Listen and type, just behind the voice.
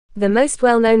The most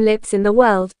well-known lips in the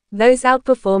world, those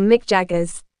outperform Mick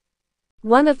Jagger's.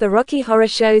 One of the Rocky Horror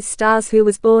Show's stars who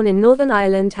was born in Northern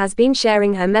Ireland has been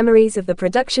sharing her memories of the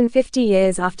production 50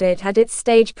 years after it had its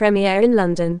stage premiere in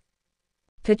London.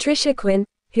 Patricia Quinn,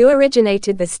 who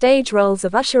originated the stage roles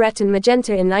of Usherette and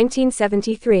Magenta in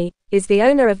 1973, is the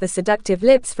owner of the seductive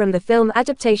lips from the film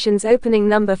adaptation's opening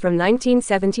number from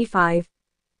 1975.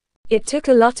 It took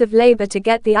a lot of labor to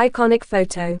get the iconic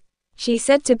photo. She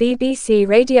said to BBC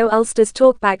Radio Ulster's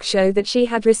Talkback show that she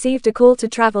had received a call to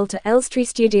travel to Elstree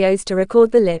Studios to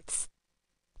record the lips.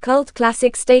 Cult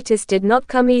classic status did not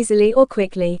come easily or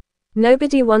quickly.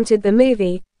 Nobody wanted the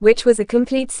movie, which was a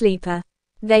complete sleeper.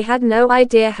 They had no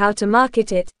idea how to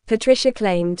market it, Patricia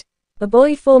claimed. A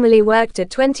boy formerly worked at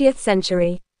 20th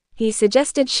Century. He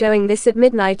suggested showing this at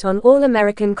midnight on all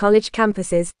American college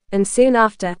campuses, and soon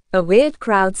after, a weird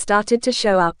crowd started to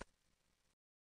show up.